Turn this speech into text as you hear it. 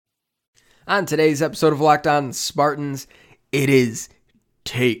On today's episode of Locked On Spartans, it is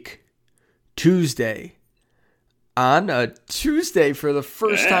Take Tuesday. On a Tuesday for the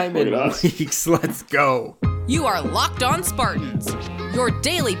first time in weeks. Let's go. You are Locked On Spartans, your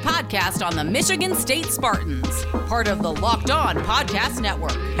daily podcast on the Michigan State Spartans, part of the Locked On Podcast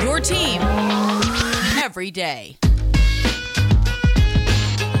Network, your team every day.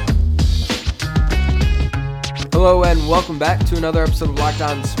 Hello and welcome back to another episode of Locked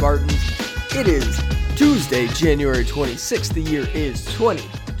On Spartans. It is Tuesday, January 26th. The year is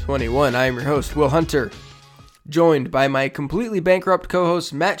 2021. I am your host, Will Hunter, joined by my completely bankrupt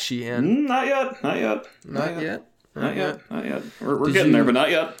co-host, Matt Sheehan. Not yet. We're getting there, but not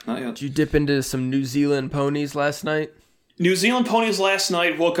yet. Did you dip into some New Zealand ponies last night? New Zealand ponies last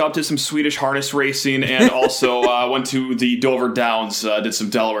night, woke up to some Swedish harness racing, and also went to the Dover Downs, did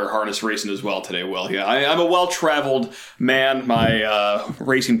some Delaware harness racing as well today, Will. Yeah, I'm a well-traveled man. My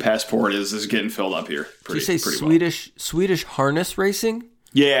racing passport is getting filled up here. Did you say Swedish harness racing?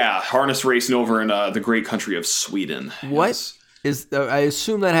 Yeah, harness racing over in the great country of Sweden. What yes. is? I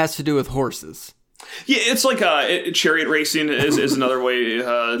assume that has to do with horses. Yeah, it's like chariot racing is another way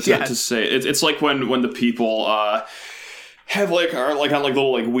to say it. It's like when the people have on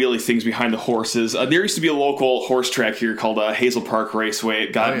little wheelie things behind the horses. There used to be a local horse track here called Hazel Park Raceway.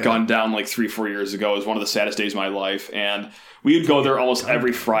 It gone down like 3-4 years ago. It was one of the saddest days of my life, and we would go there almost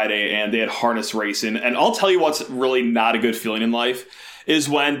every Friday, and they had harness racing. And I'll tell you what's really not a good feeling in life is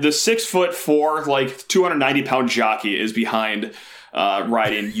when the 6'4", 290-pound jockey is behind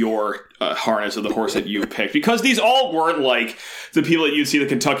riding your harness of the horse that you picked, because these all weren't like the people that you'd see the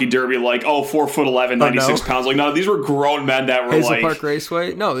Kentucky Derby, 4'11", 96 pounds. No, these were grown men that were Hazel Park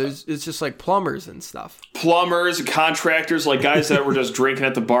Raceway. No, it's just like plumbers and stuff. Plumbers, contractors, guys that were just drinking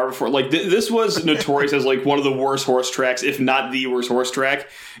at the bar before. This was notorious as one of the worst horse tracks, if not the worst horse track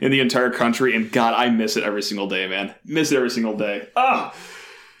in the entire country. And God, I miss it every single day, man. Miss it every single day.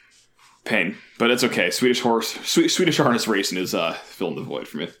 Pain, but it's okay. Swedish harness racing is filling the void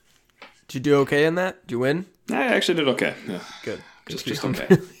for me. Did you do okay in that? Did you win? I actually did okay. Yeah. Good. Just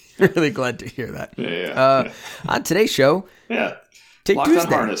okay. Really glad to hear that. Yeah. On today's show, Take Locked Tuesday.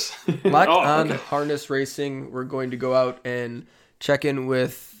 on harness. Locked on harness racing. We're going to go out and check in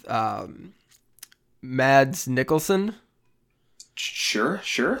with Mads Nicholson. Sure.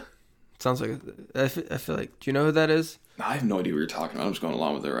 Sounds like I feel like. Do you know who that is? I have no idea what you're talking about. I'm just going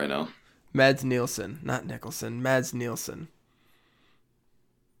along with it right now. Mads Nielsen, not Nicholson. Mads Nielsen.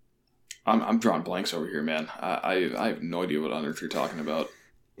 I'm drawing blanks over here, man. I have no idea what on earth you're talking about.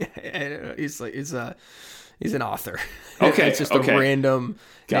 He's an author. Okay, it's just a random.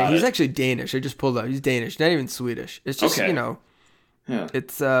 He's it. actually Danish. I just pulled up. He's Danish, not even Swedish. It's just Yeah.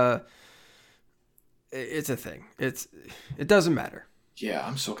 It's a thing. It doesn't matter. Yeah,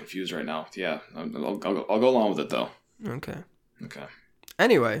 I'm so confused right now. Yeah, I'll go along with it though. Okay.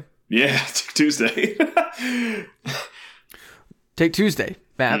 Anyway. Yeah, Tuesday. Take Tuesday,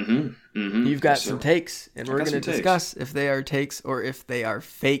 Matt. Mm-hmm. You've got some takes, and we're going to discuss if they are takes or if they are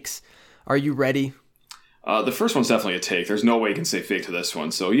fakes. Are you ready? The first one's definitely a take. There's no way you can say fake to this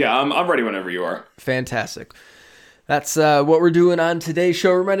one. So yeah, I'm ready whenever you are. Fantastic. That's what we're doing on today's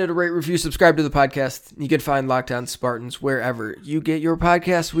show. Reminder to rate, review, subscribe to the podcast. You can find Locked On Spartans wherever you get your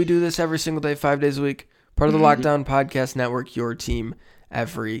podcasts. We do this every single day, 5 days a week. Part of the Locked On Podcast Network, your team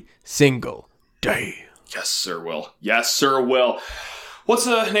every single day. Yes, sir, Will. What's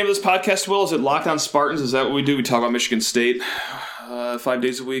the name of this podcast, Will? Is it Locked On Spartans? Is that what we do? We talk about Michigan State 5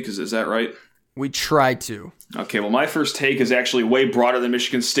 days a week. Is that right? We try to. Okay, well, my first take is actually way broader than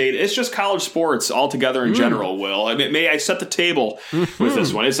Michigan State. It's just college sports altogether in general, Will. I mean, may I set the table with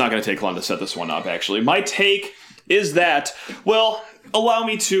this one? It's not going to take long to set this one up, actually. My take is that, well, allow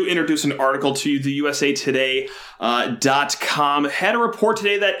me to introduce an article to you. The USA Today.com had a report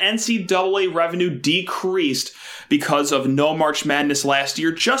today that NCAA revenue decreased because of no March Madness last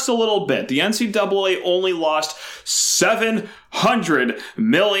year just a little bit. The NCAA only lost $700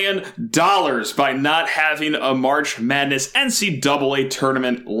 million by not having a March Madness NCAA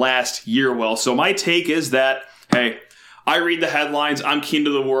tournament last year, Will. So my take is that, hey, I read the headlines. I'm keen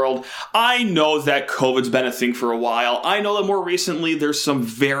to the world. I know that COVID's been a thing for a while. I know that more recently there's some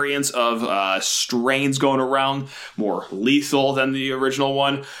variants of strains going around, more lethal than the original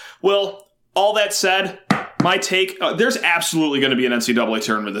one. Well, all that said, my take, there's absolutely going to be an NCAA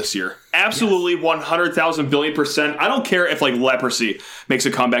tournament this year. Absolutely, yes. 100,000 billion%. I don't care if leprosy makes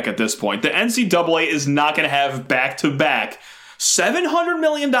a comeback at this point. The NCAA is not going to have back-to-back $700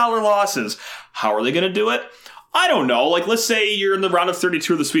 million losses. How are they going to do it? I don't know. Let's say you're in the round of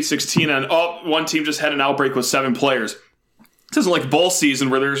 32 of the Sweet 16 and, one team just had an outbreak with 7 players. This isn't like bowl season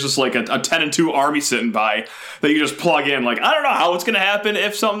where there's just like a 10-2 Army sitting by that you just plug in. Like, I don't know how it's going to happen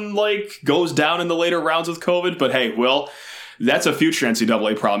if something like goes down in the later rounds with COVID, but hey, Will, that's a future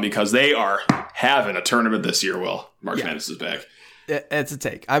NCAA problem because they are having a tournament this year, Will. March Madness is back. It's a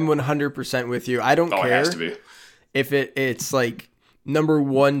take. I'm 100% with you. I don't care it has to be. if it's like number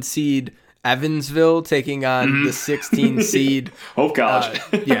 1 seed Evansville taking on the 16 seed Hope College.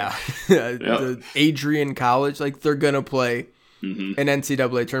 The Adrian College. Like, they're going to play an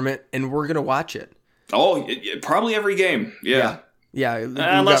NCAA tournament, and we're going to watch it. Oh, probably every game. Yeah.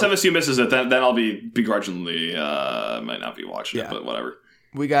 Unless MSU misses it, then I'll be begrudgingly might not be watching it, but whatever.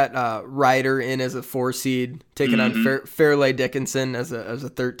 We got Ryder in as a 4 seed, taking on Fairleigh Dickinson as a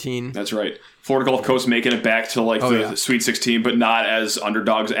 13. That's right. Florida Gulf Coast making it back to the Sweet 16, but not as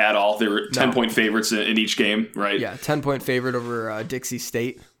underdogs at all. They were 10-point favorites in each game, right? Yeah, 10-point favorite over Dixie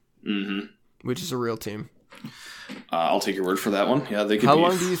State, which is a real team. I'll take your word for that one. Yeah, they could. How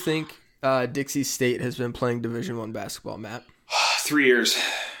long do you think Dixie State has been playing Division I basketball, Matt? 3 years.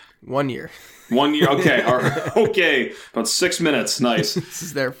 1 year. 1 year. Okay. All right. Okay. About 6 minutes. Nice. This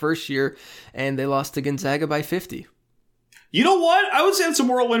is their first year, and they lost to Gonzaga by 50. You know what? I would say it's a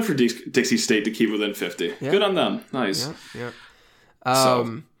moral win for Dixie State to keep within 50. Yeah. Good on them. Nice. Yeah.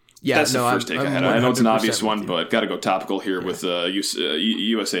 That's the first take I had. I know it's an obvious one, but got to go topical here with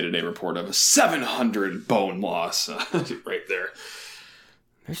USA Today report of a 700 bone loss right there.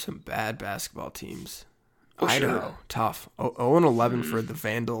 There's some bad basketball teams. Idaho, tough. 0-11 for the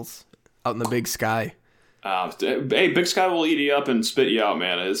Vandals out in the Big Sky. Hey, Big Sky will eat you up and spit you out,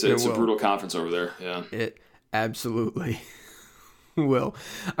 man. It's a brutal conference over there. Yeah, it absolutely will.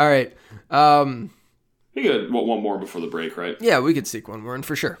 All right. We got one more before the break, right? Yeah, we could sneak one more in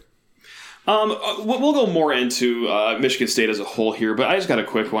for sure. We'll go more into Michigan State as a whole here, but I just got a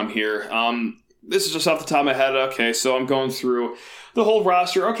quick one here. This is just off the top of my head. Okay, so I'm going through the whole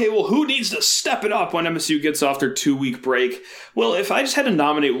roster. Okay, well, who needs to step it up when MSU gets off their 2-week break? Well, if I just had to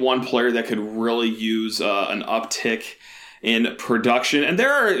nominate one player that could really use an uptick in production, and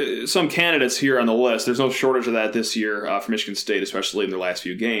there are some candidates here on the list. There's no shortage of that this year for Michigan State, especially in their last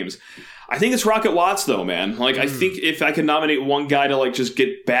few games. I think it's Rocket Watts, though, man. Like, I think if I could nominate one guy to, just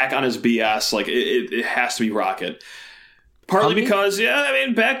get back on his BS, it has to be Rocket. Partly because,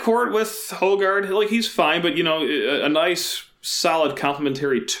 backcourt with Hogard, he's fine, but, a nice, solid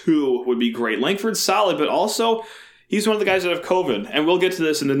complementary 2 would be great. Langford's solid, but also he's one of the guys that have COVID, and we'll get to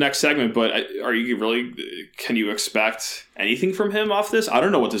this in the next segment, but can you expect anything from him off this? I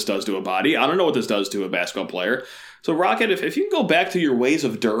don't know what this does to a body. I don't know what this does to a basketball player. So, Rocket, if you can go back to your ways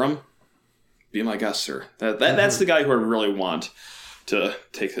of Durham, be my guest, sir. That's the guy who I really want to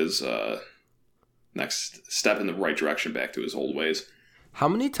take his next step in the right direction back to his old ways. How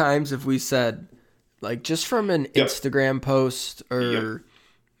many times have we said, just from an Instagram post or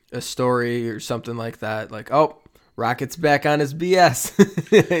a story or something like that, Rocket's back on his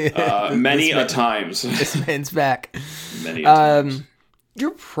BS. Many a times. This man's back. Many a times.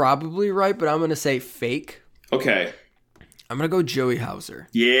 You're probably right, but I'm going to say fake. Okay. I'm going to go Joey Hauser.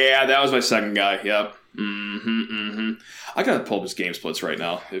 Yeah, that was my second guy. Yep. I got to pull up his game splits right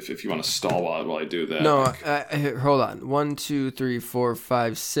now if you want to stall while I do that. No, hold on. 1, 2, 3, 4,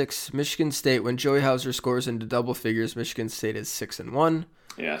 5, 6. Michigan State, when Joey Hauser scores into double figures, Michigan State is 6-1.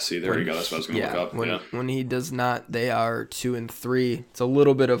 Yeah, see, there you go. That's what I was going to look up. When he does not, they are 2-3. It's a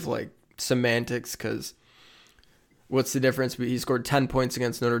little bit of semantics because what's the difference? He scored 10 points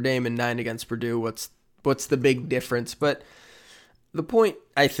against Notre Dame and 9 against Purdue. What's the big difference? But the point,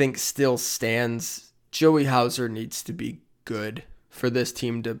 I think, still stands. Joey Hauser needs to be good for this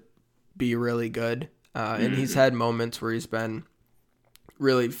team to be really good. And he's had moments where he's been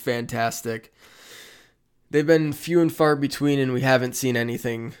really fantastic. They've been few and far between, and we haven't seen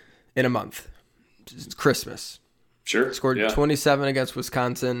anything in a month. It's Christmas. Sure. Scored 27 against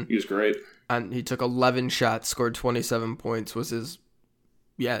Wisconsin. He was great. And he took 11 shots, scored 27 points, was his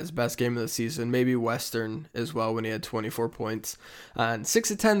best game of the season. Maybe Western as well when he had 24 points on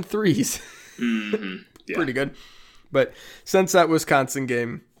 6 of 10 threes. Pretty good. But since that Wisconsin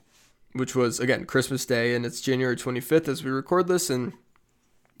game, which was, again, Christmas Day, and it's January 25th as we record this, and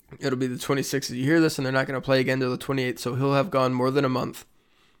it'll be the 26th as you hear this, and they're not going to play again until the 28th, so he'll have gone more than a month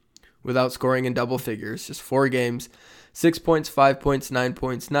without scoring in double figures. Just 4 games, 6 points, 5 points, 9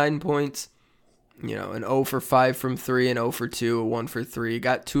 points, 9 points. An 0 for 5 from 3, an 0 for 2, a 1 for 3.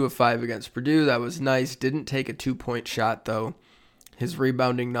 Got 2 of 5 against Purdue. That was nice. Didn't take a 2-point shot, though. His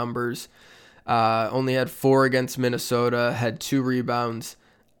rebounding numbers, only had 4 against Minnesota, had 2 rebounds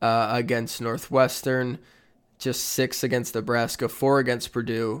against Northwestern, just 6 against Nebraska, 4 against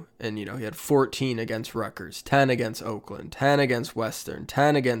Purdue, and, he had 14 against Rutgers, 10 against Oakland, 10 against Western,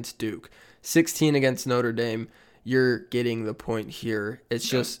 10 against Duke, 16 against Notre Dame. You're getting the point here. It's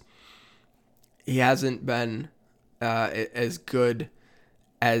just he hasn't been as good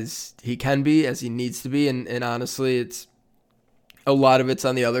as he can be, as he needs to be, and honestly, it's a lot of it's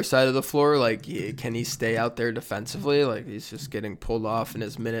on the other side of the floor. Like, can he stay out there defensively? Like, he's just getting pulled off, and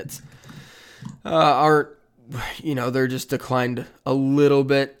his minutes aren't, they're just declined a little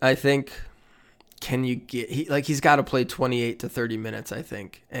bit, I think. Can you he's got to play 28 to 30 minutes, I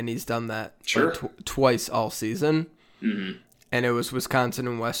think, and he's done that twice all season. Mm-hmm. And it was Wisconsin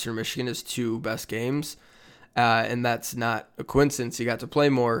and Western Michigan, his 2 best games. And that's not a coincidence. He got to play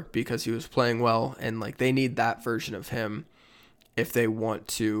more because he was playing well, and they need that version of him if they want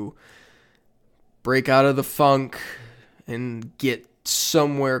to break out of the funk and get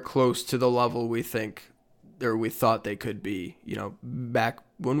somewhere close to the level we thought they could be, back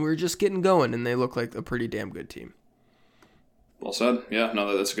when we were just getting going, and they look like a pretty damn good team. Well said. Yeah,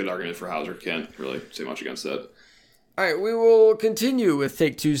 no, that's a good argument for Hauser. Can't really say much against that. All right, we will continue with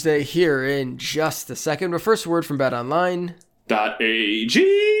Take Tuesday here in just a second. But first, a word from BetOnline.ag.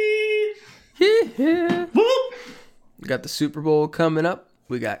 Yeah. We got the Super Bowl coming up.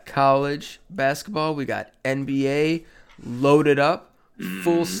 We got college basketball. We got NBA loaded up.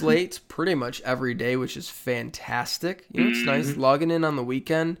 Full slates pretty much every day, which is fantastic. It's nice logging in on the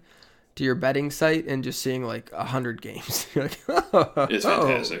weekend to your betting site and just seeing 100 games. It's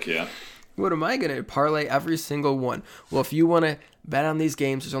fantastic, yeah. What am I going to parlay every single one? Well, if you want to bet on these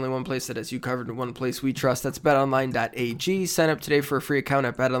games, there's only one place that has you covered and one place we trust. That's betonline.ag. Sign up today for a free account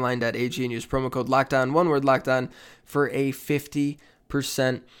at betonline.ag and use promo code LOCKEDON, one word LOCKEDON, for a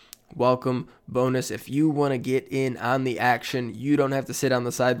 50% welcome bonus. If you want to get in on the action, you don't have to sit on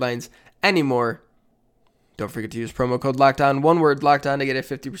the sidelines anymore. Don't forget to use promo code LOCKEDON, one word LOCKEDON, to get a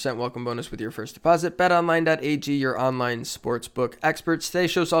 50% welcome bonus with your first deposit. BetOnline.ag, your online sportsbook experts.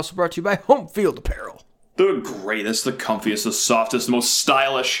 Today's show is also brought to you by Home Field Apparel. They're the greatest, the comfiest, the softest, the most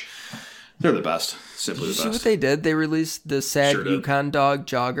stylish. They're the best. Simply the best. See what they did? They released the Sad Yukon Dog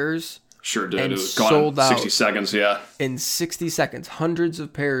joggers. Sure did. And it was sold gone in out 60 seconds, yeah. In 60 seconds. Hundreds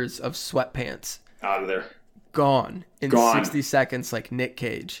of pairs of sweatpants. Out of there. Gone in 60 seconds like Nick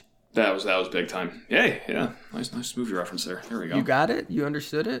Cage. That was big time. Yay, yeah. Nice movie reference there. There we go. You got it? You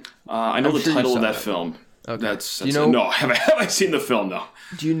understood it? I know the title of that film. Okay. That's you know, no, have I seen the film? No.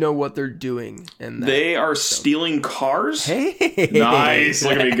 Do you know what they're doing in that? They are stealing cars? Hey! Nice.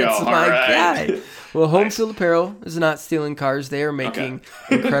 Look at me go. All right. Guy. Well, Home Field Apparel is not stealing cars. They are making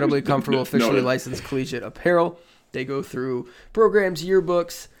incredibly comfortable, officially licensed collegiate apparel. They go through programs,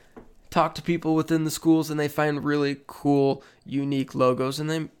 yearbooks, talk to people within the schools, and they find really cool, unique logos, and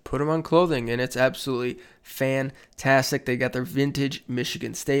they put them on clothing, and it's absolutely fantastic. They got their vintage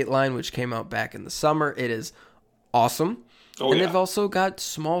Michigan State line, which came out back in the summer. It is awesome. They've also got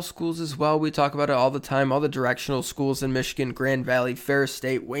small schools as well. We talk about it all the time. All the directional schools in Michigan: Grand Valley, Ferris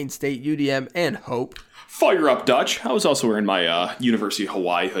State, Wayne State, UDM, and Hope. Fire up, Dutch. I was also wearing my University of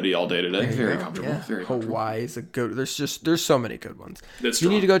Hawaii hoodie all day today. Very comfortable. Yeah. Very comfortable. Hawaii is a good. There's so many good ones. That's you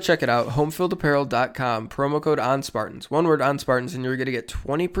need to go check it out. Homefieldapparel.com. Promo code OnSpartans. One word OnSpartans, and you're going to get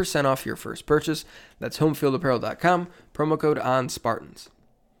 20% off your first purchase. That's homefieldapparel.com. Promo code OnSpartans.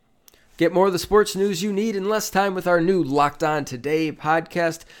 Get more of the sports news you need in less time with our new Locked On Today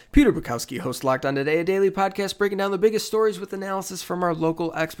podcast. Peter Bukowski hosts Locked On Today, a daily podcast breaking down the biggest stories with analysis from our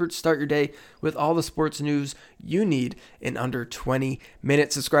local experts. Start your day with all the sports news you need in under 20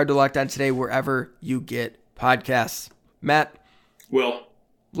 minutes. Subscribe to Locked On Today wherever you get podcasts. Matt. Will.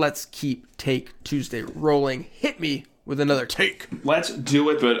 Let's keep Take Tuesday rolling. Hit me with another take. Let's do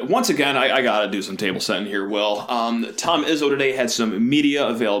it, but once again, I gotta do some table setting here, Will. Tom Izzo today had some media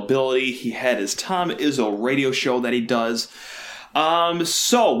availability. He had his Tom Izzo radio show that he does.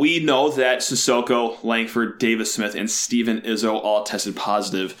 So we know that Sissoko, Langford, Davis Smith, and Steven Izzo all tested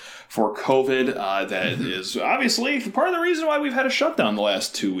positive for COVID. That is obviously part of the reason why we've had a shutdown the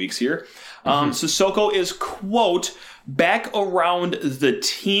last 2 weeks here. Sissoko is, quote, back around the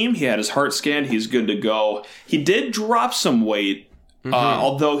team. He had his heart scanned. He's good to go. He did drop some weight,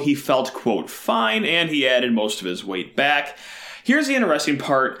 although he felt, quote, fine, and he added most of his weight back. Here's the interesting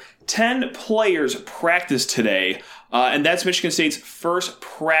part. 10 players practiced today, and that's Michigan State's first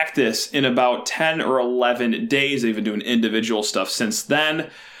practice in about 10 or 11 days. They've been doing individual stuff since then.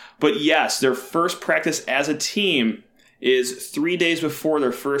 But yes, their first practice as a team is 3 days before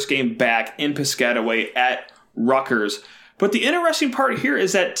their first game back in Piscataway at Rutgers. But the interesting part here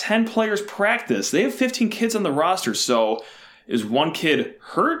is that 10 players practice. They have 15 kids on the roster, so Is one kid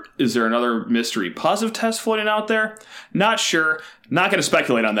hurt? Is there another mystery positive test floating out there? Not sure. Not going to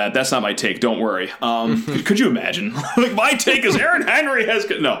speculate on that. That's not my take. Don't worry. Could you imagine? Like, my take is Aaron Henry has...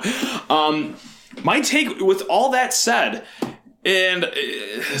 No. My take, with all that said, and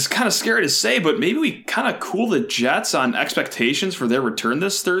it's kind of scary to say, but maybe we kind of cool the Jets on expectations for their return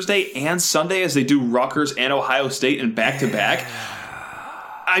this Thursday and Sunday as they do Rutgers and Ohio State in back-to-back.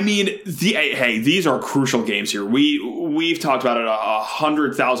 I mean, these are crucial games here. We've talked about it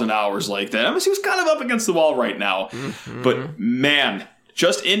 100,000 hours like that. MSU's kind of up against the wall right now. Mm-hmm. But, man,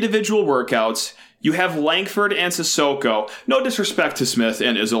 just individual workouts. You have Langford and Sissoko. No disrespect to Smith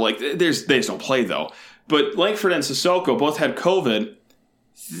and Izzo. Like, they just don't play, though. But Langford and Sissoko both had COVID.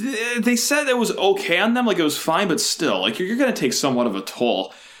 They said it was okay on them. Like, it was fine, but still. Like, you're going to take somewhat of a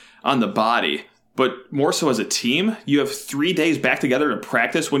toll on the body. But more so as a team, you have 3 days back together to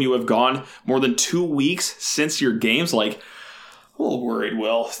practice when you have gone more than 2 weeks since your games. Like, I'm a little worried,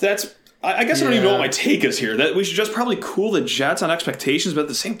 Will. I guess I don't even know what my take is here. That we should just probably cool the Jets on expectations, but at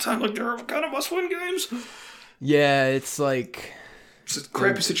the same time, like, they're kind of must-win games. Yeah, it's like... It's a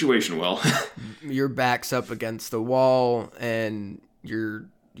crappy situation, Will. Your back's up against the wall, and you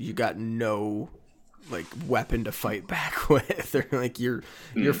got no... like weapon to fight back with. Or like you're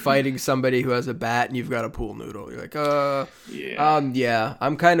fighting somebody who has a bat and you've got a pool noodle. You're like, yeah,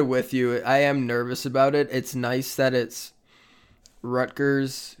 I'm kind of with you. I am nervous about it. It's nice that it's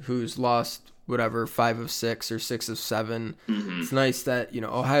Rutgers, who's lost whatever 5 of 6 or 6 of 7. Mm-hmm. It's nice that,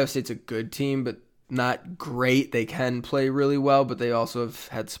 Ohio State's a good team, but not great. They can play really well, but they also have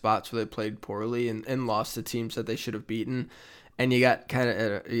had spots where they played poorly and lost to teams that they should have beaten. And you got kind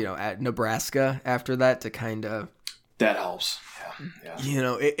of, at Nebraska after that to kind of... That helps.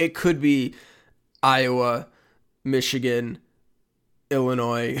 Yeah. It could be Iowa, Michigan,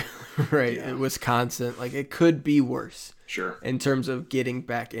 Illinois, right? Yeah. Wisconsin. Like, it could be worse. Sure. In terms of getting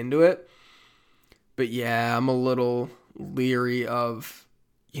back into it. But, yeah, I'm a little leery of,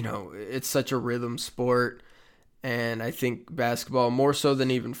 it's such a rhythm sport. And I think basketball more so than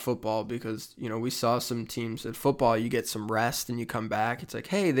even football because, we saw some teams at football, you get some rest and you come back. It's like,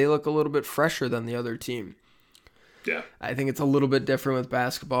 hey, they look a little bit fresher than the other team. Yeah. I think it's a little bit different with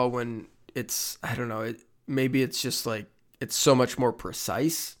basketball when it's, I don't know, maybe it's just like, it's so much more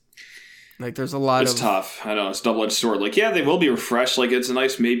precise. Like there's a lot It's tough. I know. It's a double-edged sword. Like, yeah, they will be refreshed. Like,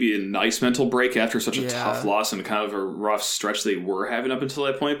 it's maybe a nice mental break after such a tough loss and kind of a rough stretch they were having up until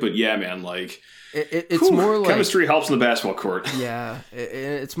that point. But yeah, man, like... It's more like chemistry helps in the basketball court. Yeah,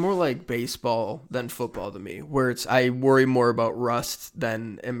 it's more like baseball than football to me, where I worry more about rust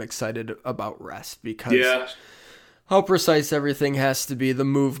than am excited about rest because how precise everything has to be. The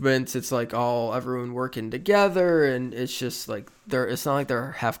movements, it's like everyone working together, and it's just like it's not like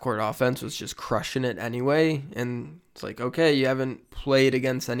their half court offense was just crushing it anyway. And it's like, okay, you haven't played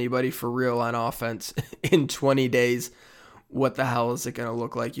against anybody for real on offense in 20 days. What the hell is it going to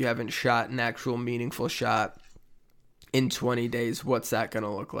look like? You haven't shot an actual meaningful shot in 20 days. What's that going to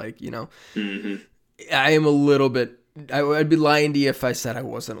look like? Mm-hmm. I am a little bit, I'd be lying to you if I said I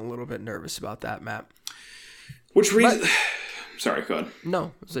wasn't a little bit nervous about that, Matt. Which reason? Sorry, go ahead.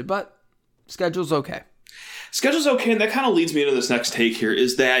 No, but schedule's okay. Schedule's okay, and that kind of leads me into this next take here,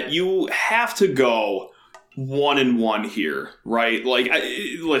 is that you have to go 1-1 here, right? Like,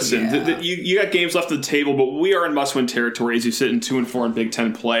 listen, you got games left on the table, but we are in must-win territory as you sit in 2-4 in Big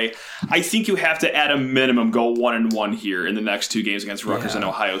Ten play. I think you have to, at a minimum, go 1-1 here in the next 2 games against Rutgers and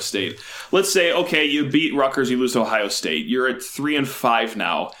Ohio State. Let's say, okay, you beat Rutgers, you lose to Ohio State. You're at 3-5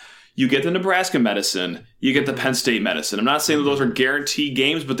 now. You get the Nebraska medicine. You get the Penn State medicine. I'm not saying that those are guaranteed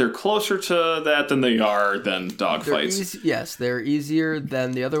games, but they're closer to that than they are than dogfights. Yes, they're easier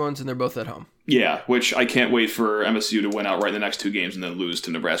than the other ones, and they're both at home. Yeah, which I can't wait for MSU to win outright in the next 2 games and then lose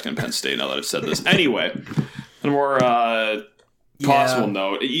to Nebraska and Penn State now that I've said this. Anyway, on a more possible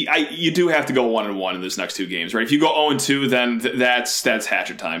note, you do have to go 1-1 in this next 2 games, right? If you go 0-2, then that's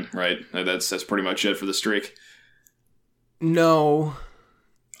hatchet time, right? That's pretty much it for the streak. No.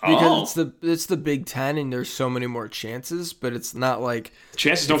 Because it's the Big Ten and there's so many more chances, but it's not like...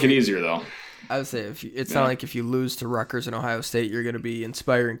 Chances don't get easier, though. I would say it's not like if you lose to Rutgers and Ohio State, you're going to be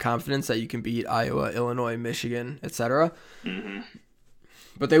inspiring confidence that you can beat Iowa, Illinois, Michigan, etc. Mm-hmm.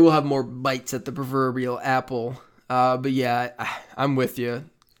 But they will have more bites at the proverbial apple. But yeah, I'm with you.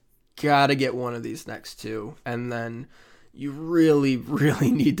 Gotta get one of these next 2. And then you really,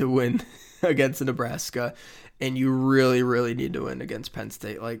 really need to win against Nebraska. And you really, really need to win against Penn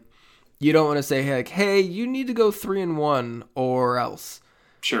State. Like, you don't want to say, hey, you need to go 3-1 or else.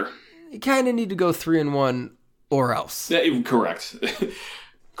 Sure. You kind of need to go 3-1 or else. Yeah, correct.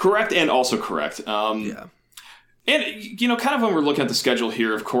 Correct and also correct. Yeah. And, kind of when we're looking at the schedule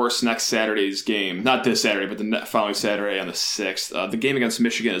here, of course, next Saturday's game, not this Saturday, but the following Saturday on the 6th, the game against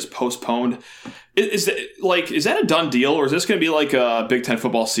Michigan is postponed. Is that a done deal, or is this going to be like a Big Ten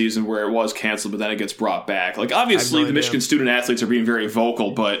football season where it was canceled, but then it gets brought back? Like, obviously, the Michigan student athletes are being very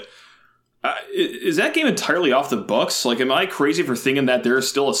vocal, but is that game entirely off the books? Like, am I crazy for thinking that there is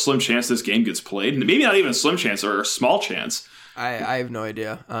still a slim chance this game gets played? Maybe not even a slim chance, or a small chance. I have no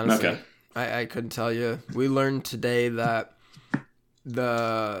idea, honestly. Okay. I couldn't tell you. We learned today that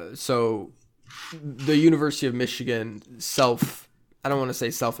the University of Michigan I don't want to say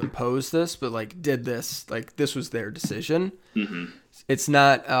self-imposed this, but like did this, like this was their decision. Mm-hmm. It's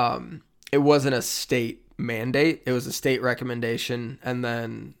not, it wasn't a state mandate. It was a state recommendation. And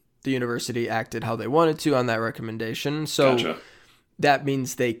then the university acted how they wanted to on that recommendation. So Gotcha. That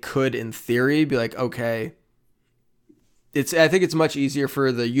means they could, in theory, be like, okay, I think it's much easier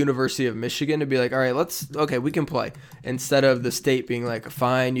for the University of Michigan to be like, all right, we can play. Instead of the state being like,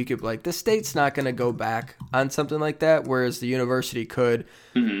 fine, you could like, the state's not going to go back on something like that. Whereas the university could,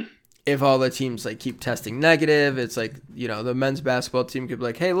 if all the teams like keep testing negative. It's like, the men's basketball team could be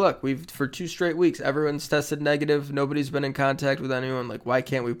like, hey, look, for 2 straight weeks, everyone's tested negative. Nobody's been in contact with anyone. Like, why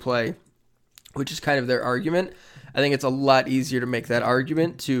can't we play? Which is kind of their argument. I think it's a lot easier to make that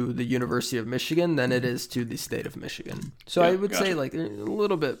argument to the University of Michigan than it is to the state of Michigan. So I would say like there's a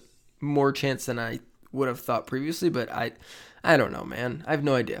little bit more chance than I would have thought previously, but I don't know, man. I have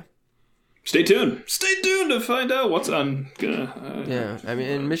no idea. Stay tuned. Stay tuned to find out what's on.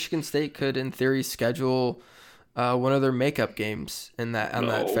 And Michigan State could, in theory, schedule one of their makeup games on that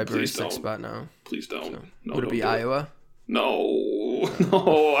February 6th spot now. Please don't. So, would it be Iowa? No,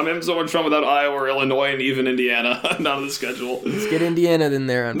 I'm having so much fun without Iowa or Illinois and even Indiana not on the schedule. Let's get Indiana in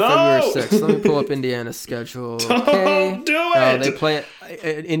there on February 6th. Let me pull up Indiana's schedule. Okay. Don't do it!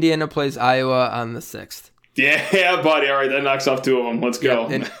 Indiana plays Iowa on the 6th. Yeah, buddy. All right, that knocks off 2 of them. Let's go.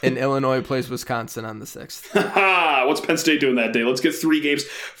 And Illinois plays Wisconsin on the 6th. What's Penn State doing that day? Let's get 3 games,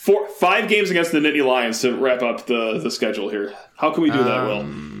 5 games against the Nittany Lions to wrap up the schedule here. How can we do that, Will?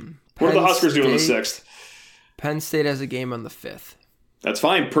 What are the Huskers doing on the 6th? Penn State has a game on the 5th. That's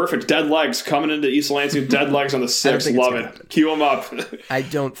fine. Perfect. Dead legs coming into East Lansing. Dead legs on the 6th. Love it. Happen. Cue them up. I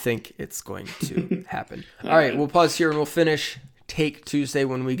don't think it's going to happen. All right, we'll pause here and we'll finish Take Tuesday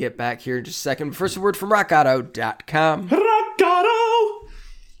when we get back here in just a second. First, a word from RockAuto.com. RockAuto!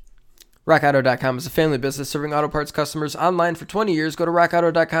 RockAuto.com is a family business serving auto parts customers online for 20 years. Go to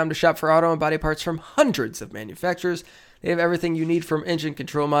RockAuto.com to shop for auto and body parts from hundreds of manufacturers. They have everything you need from engine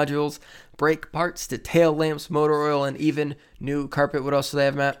control modules, brake parts, to tail lamps, motor oil, and even new carpet. What else do they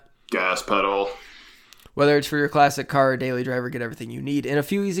have, Matt? Gas pedal. Whether it's for your classic car or daily driver, get everything you need in a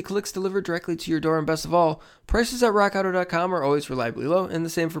few easy clicks delivered directly to your door. And best of all, prices at RockAuto.com are always reliably low, and the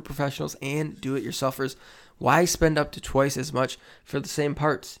same for professionals and do-it-yourselfers. Why spend up to twice as much for the same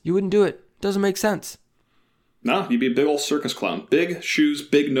parts? You wouldn't do it. Doesn't make sense. No, you'd be a big old circus clown. Big shoes,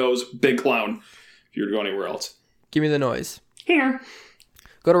 big nose, big clown if you were to go anywhere else. Give me the noise. Here.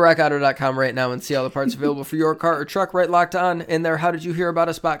 Go to RockAuto.com right now and see all the parts available for your car or truck right locked on in their How Did You Hear About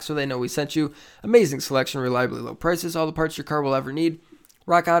Us box so they know we sent you. Amazing selection, reliably low prices, all the parts your car will ever need.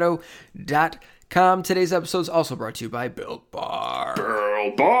 RockAuto.com. Today's episode is also brought to you by Built Bar.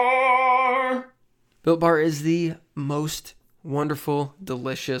 Built Bar! Built Bar is the most wonderful,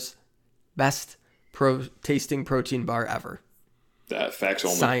 delicious, best tasting protein bar ever. Facts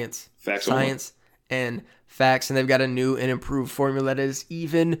only. Science. Facts only. Science and facts, and they've got a new and improved formula that is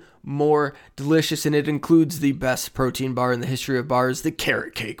even more delicious, and it includes the best protein bar in the history of bars, the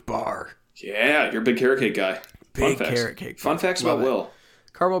Carrot Cake Bar. Yeah, you're a big carrot cake guy. Big carrot cake. Fun facts about Will.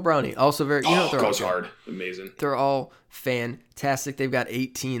 Caramel brownie, also very. Goes hard. Amazing. They're all fantastic. They've got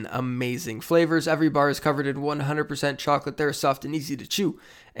 18 amazing flavors. Every bar is covered in 100% chocolate. They're soft and easy to chew,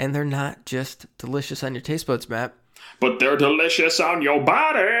 and they're not just delicious on your taste buds, Matt. But they're delicious on your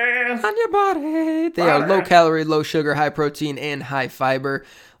body. On your body. They are low calorie, low sugar, high protein, and high fiber,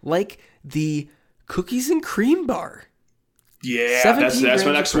 like the cookies and cream bar. Yeah, that's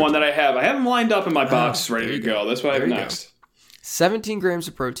my next one that I have. I have them lined up in my box ready to go. That's what I have next. 17 grams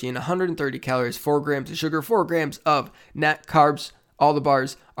of protein, 130 calories, 4 grams of sugar, 4 grams of net carbs. All the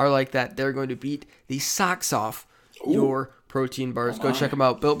bars are like that. They're going to beat the socks off your protein bars. Go check them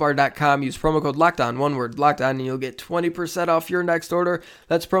out. BuiltBar.com. Use promo code LOCKEDON, one word, LOCKEDON, and you'll get 20% off your next order.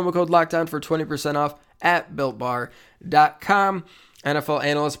 That's promo code LOCKEDON for 20% off at BuiltBar.com. NFL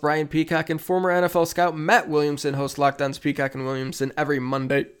analyst Brian Peacock and former NFL scout Matt Williamson host Locked On's Peacock and Williamson every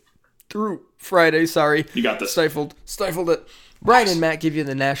Monday through Friday. Sorry. You got this. Stifled it. Brian and Matt give you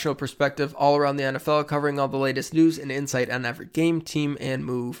the national perspective all around the NFL, covering all the latest news and insight on every game, team, and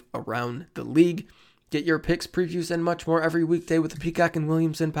move around the league. Get your picks, previews, and much more every weekday with the Peacock and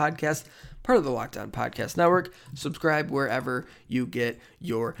Williamson podcast, part of the Locked On Podcast Network. Subscribe wherever you get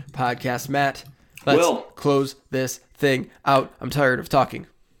your podcast. Matt, let's close this thing out. I'm tired of talking.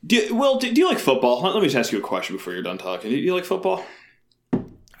 Do you like football? Let me just ask you a question before you're done talking. Do you like football?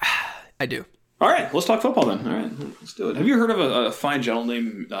 I do. All right, let's talk football then. All right, let's do it. Have you heard of a fine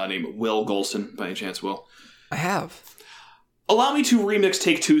gentleman named Will Golston, by any chance, Will? I have. Allow me to remix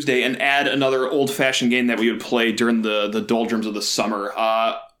Take Tuesday and add another old-fashioned game that we would play during the doldrums of the summer.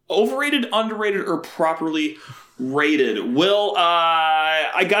 Overrated, underrated, or properly rated? Will,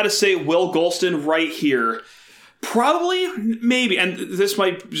 I gotta say Will Golston right here. Probably, maybe, and this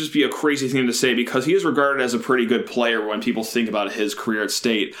might just be a crazy thing to say because he is regarded as a pretty good player when people think about his career at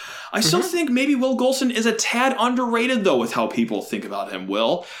State. I still think maybe Will Golston is a tad underrated, though, with how people think about him,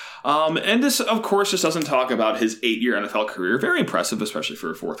 Will. And this, of course, just doesn't talk about his 8-year NFL career. Very impressive, especially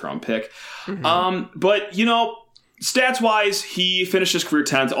for a 4th-round pick. But, stats-wise, he finished his career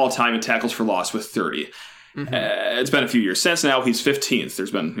 10th all-time in tackles for loss with 30. It's been a few years since now. He's 15th. There's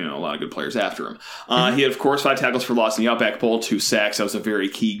been a lot of good players after him. He had, of course, 5 tackles for loss in the Outback Bowl, 2 sacks. That was a very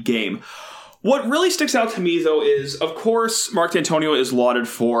key game. What really sticks out to me, though, is, of course, Mark D'Antonio is lauded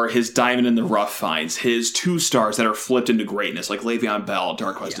for his diamond-in-the-rough finds, his 2-stars that are flipped into greatness, like Le'Veon Bell,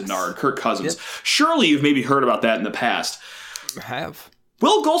 Darqueze Dennard, Kirk Cousins. Yep. Surely you've maybe heard about that in the past. I have.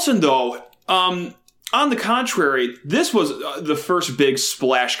 Will Golston, though, on the contrary, this was the first big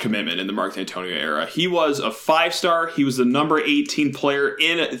splash commitment in the Mark D'Antonio era. He was a 5-star. He was the number 18 player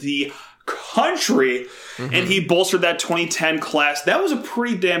in the country, and he bolstered that 2010 class. That was a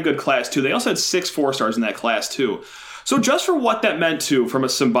pretty damn good class, too. They also had 6 4-stars in that class, too. So just for what that meant, too, from a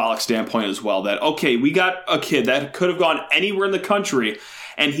symbolic standpoint as well, that, okay, we got a kid that could have gone anywhere in the country,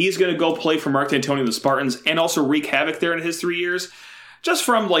 and he's going to go play for Mark D'Antonio and the Spartans and also wreak havoc there in his 3 years. Just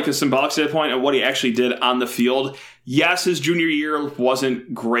from like a symbolic standpoint of what he actually did on the field, yes, his junior year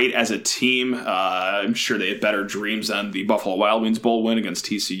wasn't great as a team. I'm sure they had better dreams than the Buffalo Wild Wings Bowl win against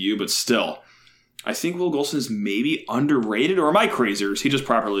TCU, but still, I think Will Golston is maybe underrated, or am I crazy? Or is he just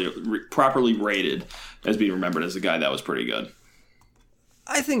properly rated as being remembered as a guy that was pretty good?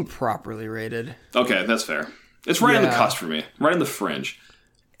 I think properly rated. Okay, that's fair. It's right on the cusp for me, right on the fringe.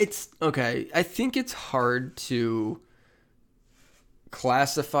 It's okay. I think it's hard to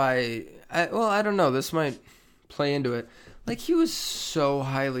classify. I don't know. This might play into it. Like, he was so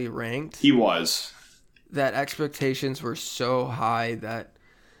highly ranked. He was. That expectations were so high that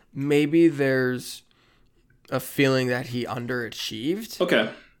maybe there's a feeling that he underachieved. Okay.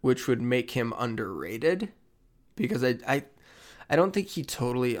 Which would make him underrated. Because I don't think he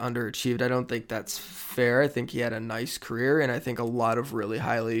totally underachieved. I don't think that's fair. I think he had a nice career, and I think a lot of really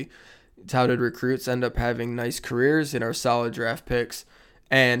highly touted recruits end up having nice careers and are solid draft picks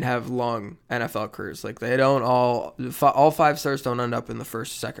and have long NFL careers. Like, they don't all 5-stars don't end up in the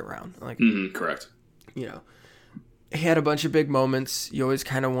first, second round. Like, correct. He had a bunch of big moments. You always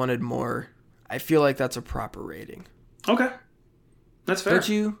kind of wanted more. I feel like that's a proper rating. Okay. That's fair. Don't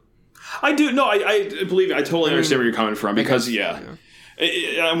you? I do. No, I believe I totally understand where you're coming from because,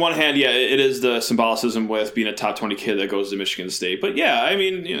 on one hand, it is the symbolicism with being a top 20 kid that goes to Michigan State. But yeah, I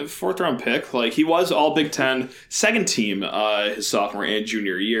mean, 4th-round pick. Like, he was all Big Ten, second team his sophomore and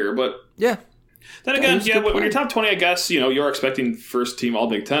junior year. But yeah. Then again, when you're top 20, I guess, you're expecting first team all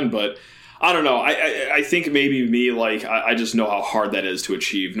Big Ten. But I don't know. I think maybe me, like, I just know how hard that is to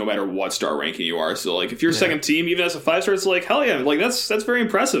achieve no matter what star ranking you are. So, like, if you're second team, even as a 5-star, it's like, hell yeah. Like, that's very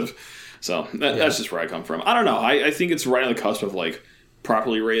impressive. So that's just where I come from. I don't know. I think it's right on the cusp of, like,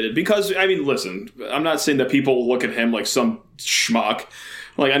 properly rated because, I mean, listen, I'm not saying that people look at him like some schmuck.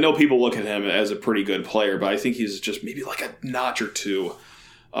 Like, I know people look at him as a pretty good player, but I think he's just maybe like a notch or two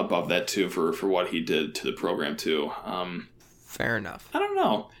above that too for what he did to the program too. Fair enough. I don't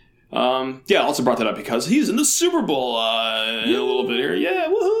know. I also brought that up because he's in the Super Bowl in a little bit here. Yeah,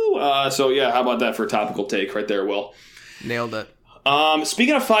 woohoo! So how about that for a topical take right there, Will? Nailed it.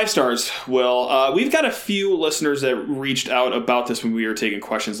 Speaking of 5-stars, Will, we've got a few listeners that reached out about this when we were taking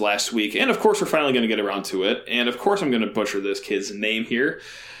questions last week. And, of course, we're finally going to get around to it. And, of course, I'm going to butcher this kid's name here.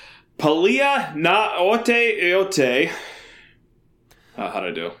 Palia Naote Eote. How'd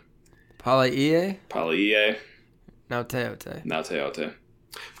I do? Palia Naote Eote.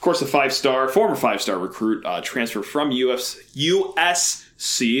 Of course, the former 5-star recruit, transfer from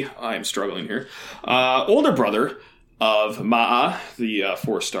USC. I am struggling here. Older brother of Ma'a, the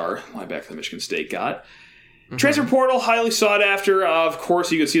 4-star linebacker that Michigan State got. Transfer portal, highly sought after. Of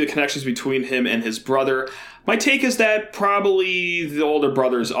course, you can see the connections between him and his brother. My take is that probably the older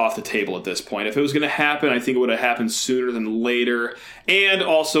brother is off the table at this point. If it was going to happen, I think it would have happened sooner than later. And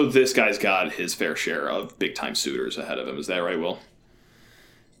also, this guy's got his fair share of big-time suitors ahead of him. Is that right, Will?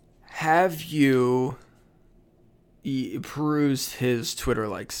 Have you perused his Twitter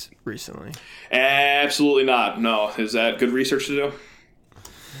likes recently? Absolutely not. No. Is that good research to do?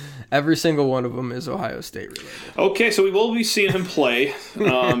 Every single one of them is Ohio State related. Okay, so we will be seeing him play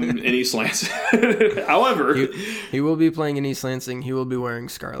in East Lansing. However, he will be playing in East Lansing. He will be wearing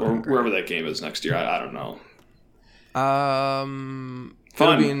scarlet. Or wherever that game is next year. I don't know. Fun.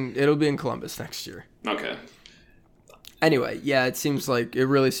 It'll be in Columbus next year. Okay. Anyway, yeah, it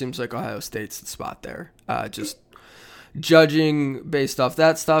really seems like Ohio State's the spot there. Just judging based off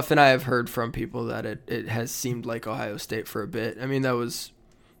that stuff, and I have heard from people that it has seemed like Ohio State for a bit. I mean, that was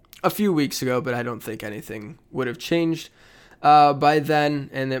a few weeks ago, but I don't think anything would have changed by then,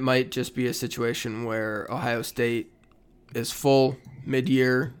 and it might just be a situation where Ohio State is full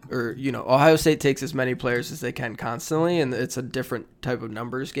mid-year, or, Ohio State takes as many players as they can constantly, and it's a different type of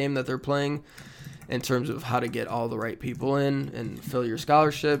numbers game that they're playing in terms of how to get all the right people in and fill your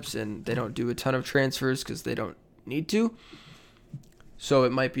scholarships, and they don't do a ton of transfers because they don't need to. So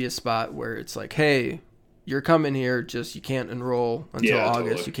it might be a spot where it's like, hey, you're coming here, just you can't enroll until August.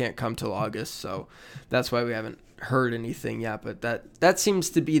 Totally. You can't come till August. So that's why we haven't heard anything yet. But that seems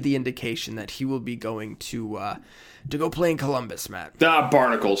to be the indication that he will be going to go play in Columbus, Matt.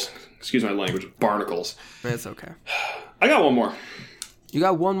 Barnacles. Excuse my language. Barnacles. That's okay. I got one more. You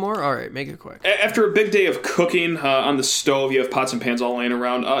got one more? All right, make it quick. After a big day of cooking on the stove, you have pots and pans all laying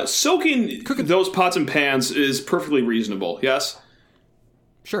around. Soaking those pots and pans is perfectly reasonable, yes?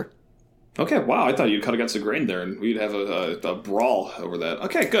 Sure. Okay, wow, I thought you'd cut against the grain there, and we'd have a brawl over that.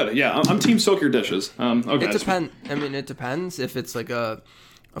 Okay, good. Yeah, I'm team soak your dishes. Okay. It depends. I mean, it depends. If it's like a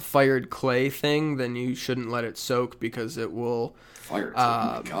fired clay thing, then you shouldn't let it soak because it will fired.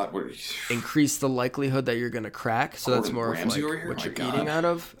 Oh my God, what are you... increase the likelihood that you're going to crack. So that's more of like what you're eating out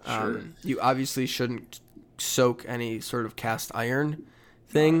of. Sure. You obviously shouldn't soak any sort of cast iron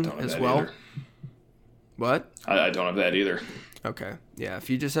thing as well. Either. What? I don't have that either. Okay. Yeah, if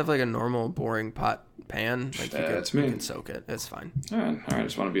you just have like a normal boring pot pan, like you can soak it. It's fine. All right. I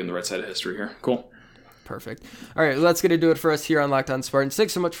just want to be on the right side of history here. Cool. Perfect. All right, that's going to do it for us here on Locked On Spartans.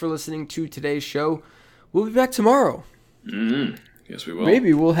 Thanks so much for listening to today's show. We'll be back tomorrow. Yes, we will.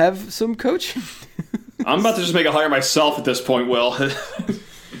 Maybe we'll have some coaching. I'm about to just make a hire myself at this point, Will.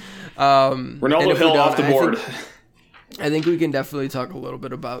 Ronaldo Hill off the board. I think we can definitely talk a little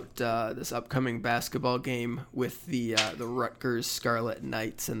bit about this upcoming basketball game with the Rutgers Scarlet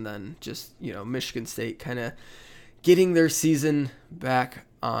Knights, and then just Michigan State kind of getting their season back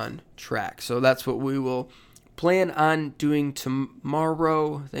on track. So that's what we will plan on doing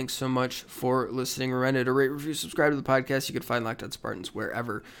tomorrow. Thanks so much for listening. Remember to rate, review, subscribe to the podcast. You can find Locked On Spartans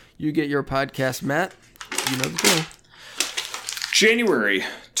wherever you get your podcast. Matt, you know the deal. January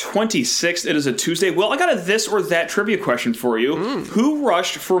 26th. It is a Tuesday. Well, I got a this or that trivia question for you. Who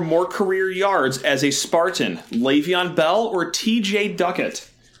rushed for more career yards as a Spartan? Le'Veon Bell or T.J. Duckett?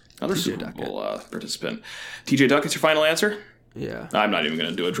 Another Super Bowl participant. T.J. Duckett's your final answer? Yeah. I'm not even going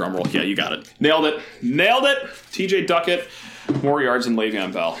to do a drum roll. Yeah, you got it. Nailed it. T.J. Duckett. More yards than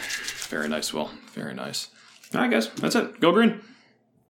Le'Veon Bell. Very nice, Will. Very nice. All right, guys. That's it. Go Green.